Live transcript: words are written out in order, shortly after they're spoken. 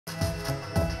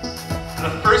The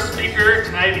first speaker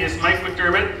tonight is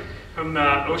Mcdermid from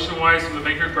Oceanwise from the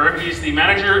Vancouver Aquarium. He's the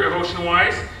manager of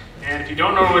Oceanwise, and if you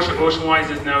don't know what Oceanwise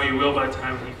is now, you will by the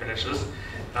time he finishes.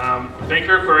 The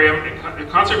Vancouver Aquarium, a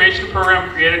conservation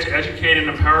program created to educate and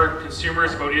empower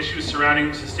consumers about issues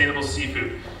surrounding sustainable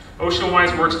seafood.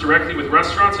 Oceanwise works directly with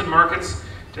restaurants and markets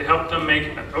to help them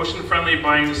make ocean-friendly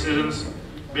buying decisions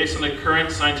based on the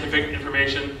current scientific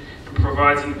information, and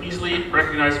provides an easily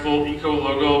recognizable eco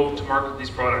logo to market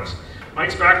these products.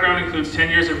 Mike's background includes 10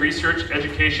 years of research,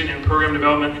 education, and program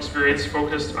development experience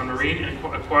focused on marine and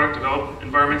aquatic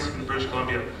environments in British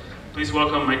Columbia. Please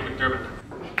welcome Mike Mcdermid.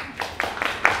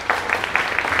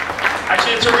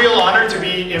 Actually, it's a real honor to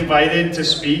be invited to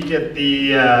speak at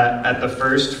the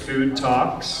first Food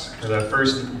Talks, or the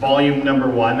first volume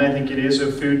 #1, I think it is,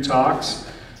 of Food Talks.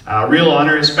 Real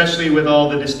honor, especially with all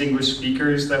the distinguished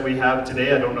speakers that we have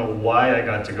today. I don't know why I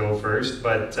got to go first,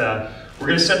 but we're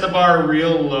going to set the bar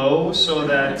real low so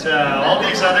that all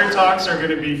these other talks are going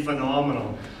to be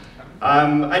phenomenal.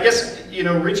 I guess, you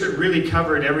know, Richard really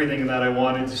covered everything that I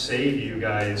wanted to say to you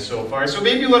guys so far. So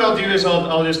maybe what I'll do is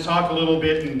I'll just talk a little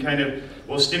bit and kind of,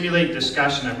 we'll stimulate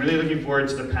discussion. I'm really looking forward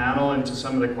to the panel and to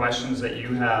some of the questions that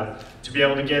you have to be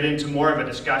able to get into more of a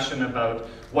discussion about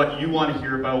what you want to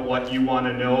hear about, what you want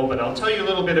to know. But I'll tell you a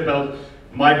little bit about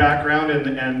my background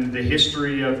and the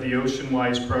history of the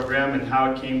Oceanwise program and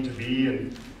how it came to be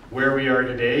and where we are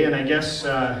today. And I guess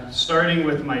starting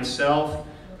with myself,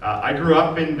 I grew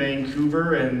up in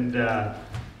Vancouver, and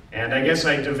I guess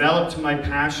I developed my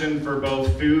passion for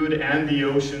both food and the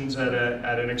oceans at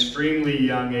an extremely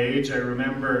young age. I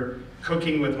remember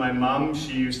cooking with my mom.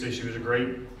 She was a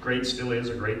still is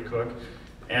a great cook,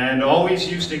 and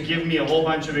always used to give me a whole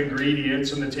bunch of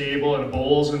ingredients on the table and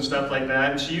bowls and stuff like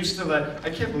that. And she used to I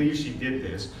can't believe she did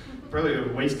this. Probably a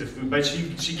waste of food, but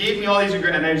she gave me all these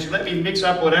ingredients, and she let me mix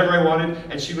up whatever I wanted,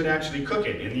 and she would actually cook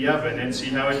it in the oven and see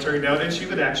how it turned out, and she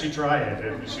would actually try it,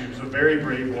 and she was a very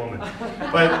brave woman.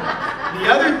 But the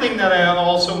other thing that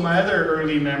my other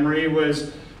early memory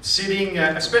was sitting,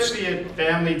 especially at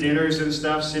family dinners and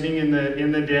stuff, sitting in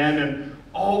the den and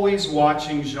always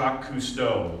watching Jacques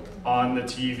Cousteau on the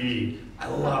TV. I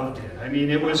loved it. I mean,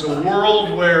 it was a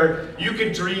world where you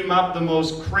could dream up the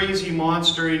most crazy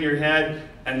monster in your head,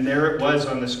 and there it was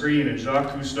on the screen, and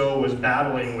Jacques Cousteau was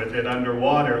battling with it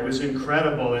underwater. It was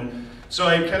incredible. And so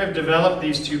I kind of developed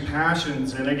these two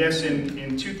passions, and I guess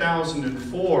in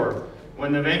 2004,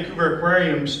 when the Vancouver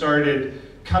Aquarium started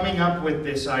coming up with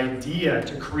this idea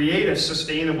to create a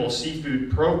sustainable seafood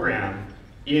program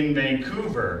in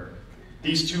Vancouver,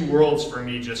 these two worlds for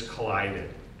me just collided.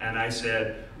 And I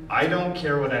said, I don't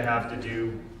care what I have to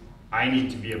do, I need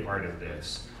to be a part of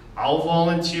this. I'll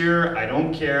volunteer, I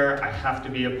don't care, I have to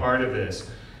be a part of this.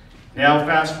 Now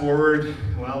fast forward,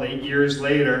 well, 8 years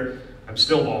later, I'm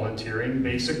still volunteering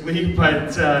basically,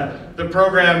 but the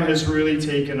program has really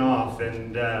taken off,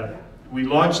 and we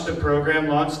launched the program,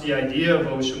 launched the idea of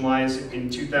Oceanwise in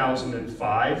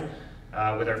 2005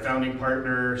 with our founding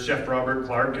partner, Chef Robert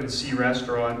Clark and Sea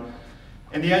Restaurant.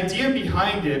 And the idea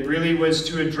behind it really was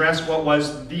to address what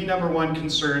was the #1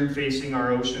 concern facing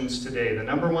our oceans today, the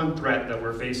 #1 threat that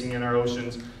we're facing in our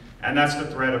oceans, and that's the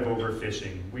threat of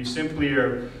overfishing. We simply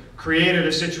created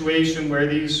a situation where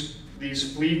these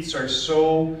fleets are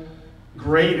so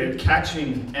great at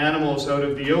catching animals out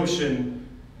of the ocean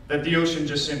that the ocean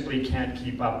just simply can't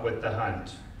keep up with the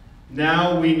hunt.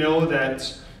 Now we know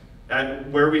that at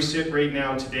where we sit right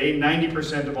now today,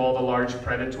 90% of all the large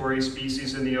predatory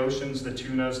species in the oceans, the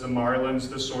tunas, the marlins,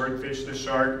 the swordfish, the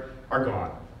shark, are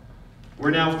gone.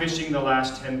 We're now fishing the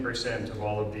last 10% of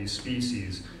all of these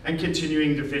species and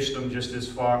continuing to fish them just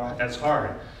as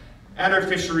hard. And our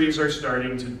fisheries are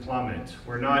starting to plummet.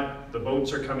 The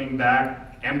boats are coming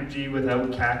back empty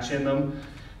without catch in them.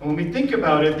 And when we think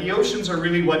about it, the oceans are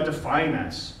really what define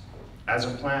us as a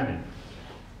planet.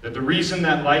 That the reason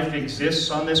that life exists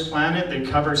on this planet, they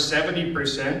cover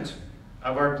 70%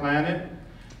 of our planet,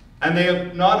 and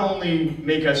they not only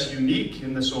make us unique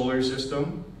in the solar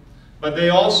system, but they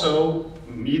also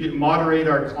moderate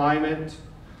our climate,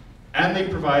 and they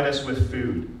provide us with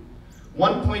food.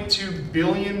 1.2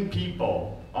 billion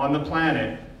people on the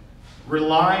planet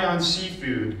rely on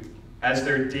seafood as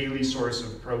their daily source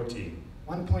of protein.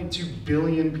 1.2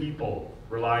 billion people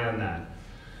rely on that.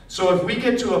 So if we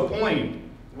get to a point,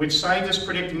 which scientists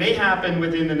predict may happen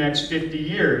within the next 50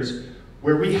 years,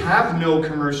 where we have no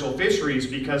commercial fisheries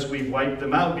because we've wiped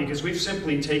them out, because we've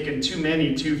simply taken too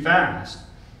many too fast,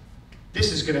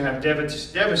 this is going to have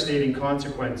devastating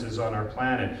consequences on our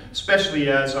planet, especially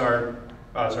as our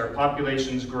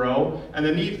populations grow and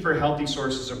the need for healthy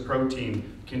sources of protein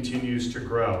continues to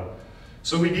grow.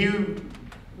 So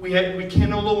we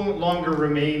can no longer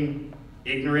remain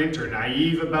ignorant or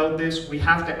naive about this. We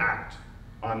have to act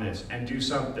on this and do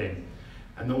something.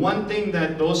 And the one thing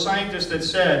that those scientists that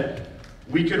said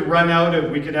we could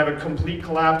have a complete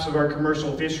collapse of our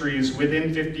commercial fisheries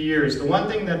within 50 years, the one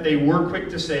thing that they were quick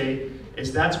to say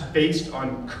is that's based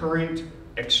on current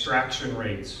extraction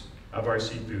rates of our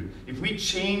seafood. If we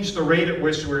change the rate at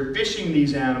which we're fishing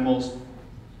these animals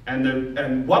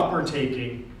and what we're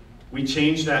taking, we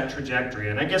change that trajectory.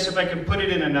 And I guess if I can put it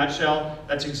in a nutshell,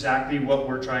 that's exactly what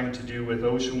we're trying to do with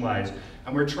OceanWise.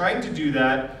 And we're trying to do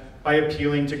that by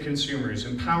appealing to consumers,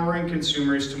 empowering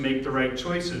consumers to make the right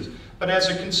choices. But as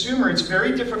a consumer, it's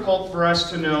very difficult for us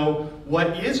to know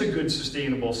what is a good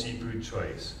sustainable seafood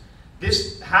choice.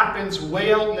 This happens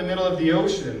way out in the middle of the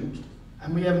ocean,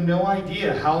 and we have no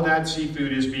idea how that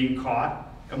seafood is being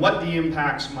caught and what the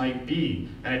impacts might be,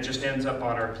 and it just ends up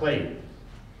on our plate.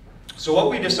 So what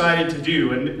we decided to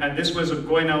do, and this was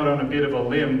going out on a bit of a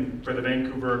limb for the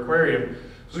Vancouver Aquarium,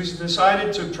 was we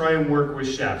decided to try and work with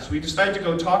chefs. We decided to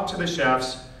go talk to the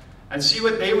chefs and see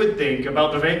what they would think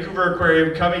about the Vancouver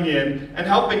Aquarium coming in and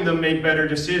helping them make better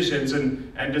decisions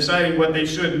and deciding what they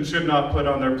should and should not put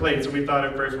on their plates. And we thought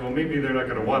at first, well, maybe they're not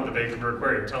going to want the Vancouver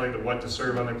Aquarium telling them what to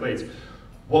serve on their plates.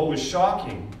 What was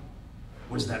shocking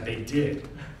was that they did.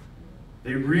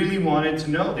 They really wanted to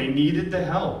know. They needed the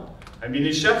help. I mean,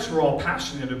 the chefs were all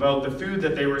passionate about the food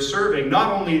that they were serving,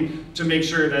 not only to make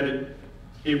sure that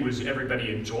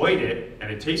everybody enjoyed it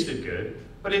and it tasted good,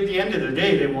 but at the end of the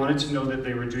day, they wanted to know that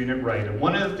they were doing it right. And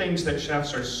one of the things that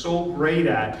chefs are so great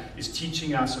at is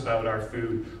teaching us about our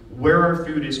food, where our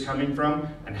food is coming from,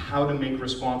 and how to make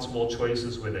responsible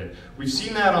choices with it. We've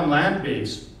seen that on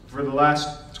land-based for the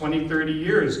last 20, 30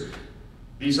 years.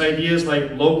 These ideas like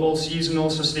local,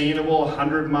 seasonal, sustainable,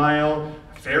 100-mile,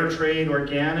 fair trade,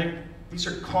 organic, these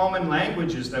are common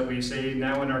languages that we say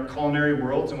now in our culinary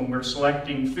worlds and when we're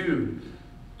selecting food.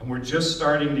 And we're just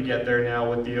starting to get there now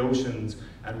with the oceans,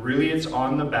 and really it's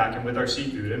on the back, and with our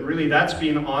seafood, and really that's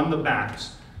being on the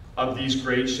backs of these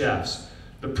great chefs.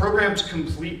 The program's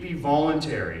completely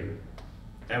voluntary,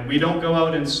 and we don't go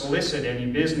out and solicit any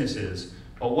businesses,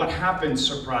 but what happened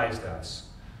surprised us.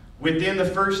 Within the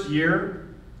first year,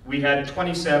 we had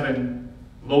 27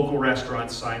 local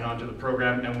restaurants sign on to the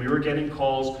program, and we were getting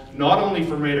calls not only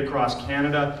from right across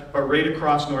Canada, but right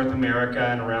across North America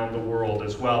and around the world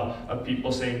as well, of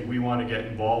people saying, we want to get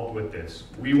involved with this.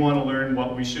 We want to learn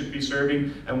what we should be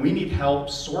serving, and we need help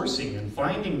sourcing and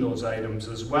finding those items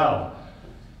as well.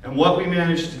 And what we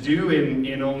managed to do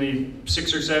in only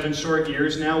 6 or 7 short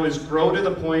years now is grow to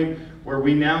the point where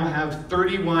we now have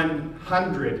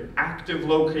 3,100 active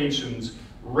locations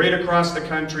right across the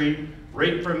country,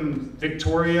 right from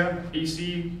Victoria,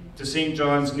 BC, to St.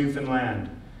 John's, Newfoundland.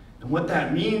 And what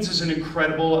that means is an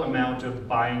incredible amount of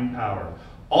buying power.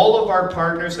 All of our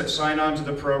partners that sign on to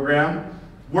the program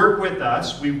work with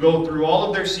us. We go through all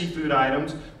of their seafood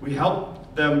items. We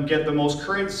help them get the most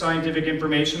current scientific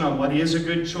information on what is a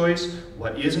good choice,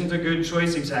 what isn't a good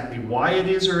choice, exactly why it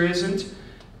is or isn't,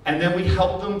 and then we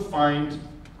help them find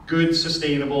good,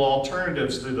 sustainable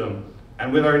alternatives to them.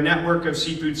 And with our network of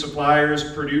seafood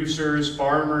suppliers, producers,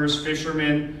 farmers,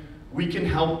 fishermen, we can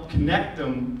help connect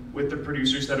them with the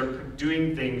producers that are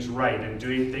doing things right and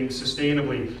doing things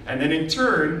sustainably. And then in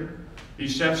turn,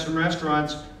 these chefs and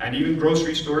restaurants, and even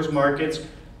grocery stores, markets,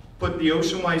 put the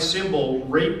OceanWise symbol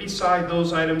right beside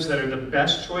those items that are the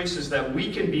best choices that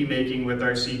we can be making with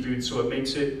our seafood, so it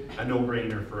makes it a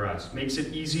no-brainer for us. Makes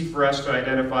it easy for us to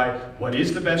identify what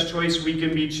is the best choice we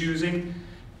can be choosing,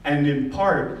 and in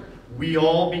part, we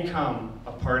all become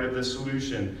a part of the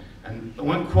solution. And the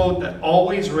one quote that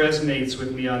always resonates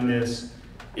with me on this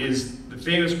is the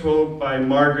famous quote by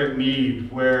Margaret Mead,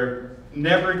 where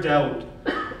never doubt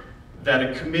that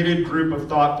a committed group of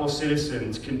thoughtful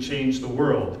citizens can change the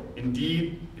world.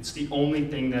 Indeed, it's the only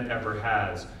thing that ever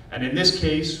has. And in this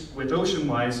case, with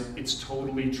OceanWise, it's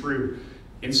totally true.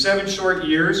 In 7 short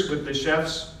years, with the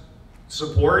chefs'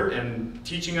 support and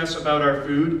teaching us about our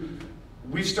food,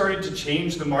 we've started to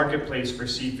change the marketplace for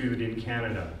seafood in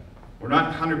Canada. We're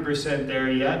not 100% there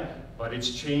yet, but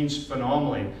it's changed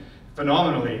phenomenally. Maybe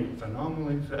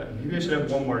I should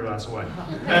have one more glass of wine.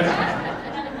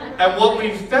 And what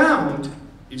we've found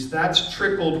is that's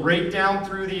trickled right down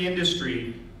through the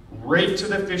industry, right to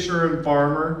the fisher and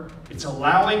farmer. It's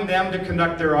allowing them to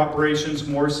conduct their operations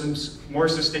more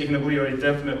sustainably, or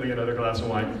definitely another glass of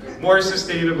wine, more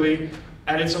sustainably,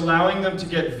 and it's allowing them to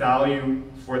get value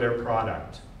for their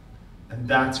product. And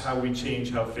that's how we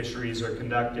change how fisheries are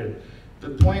conducted. The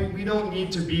point, we don't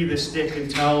need to be the stick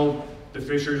and tell the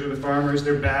fishers or the farmers,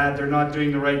 they're bad, they're not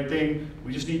doing the right thing.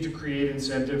 We just need to create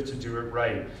incentive to do it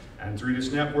right. And through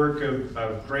this network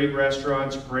of great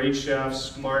restaurants, great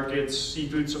chefs, markets,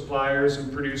 seafood suppliers,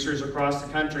 and producers across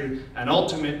the country, and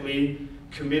ultimately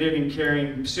committed and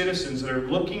caring citizens that are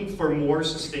looking for more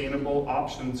sustainable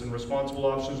options and responsible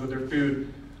options with their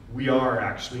food, we are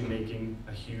actually making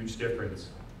a huge difference.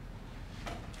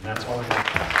 And that's all I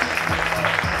have.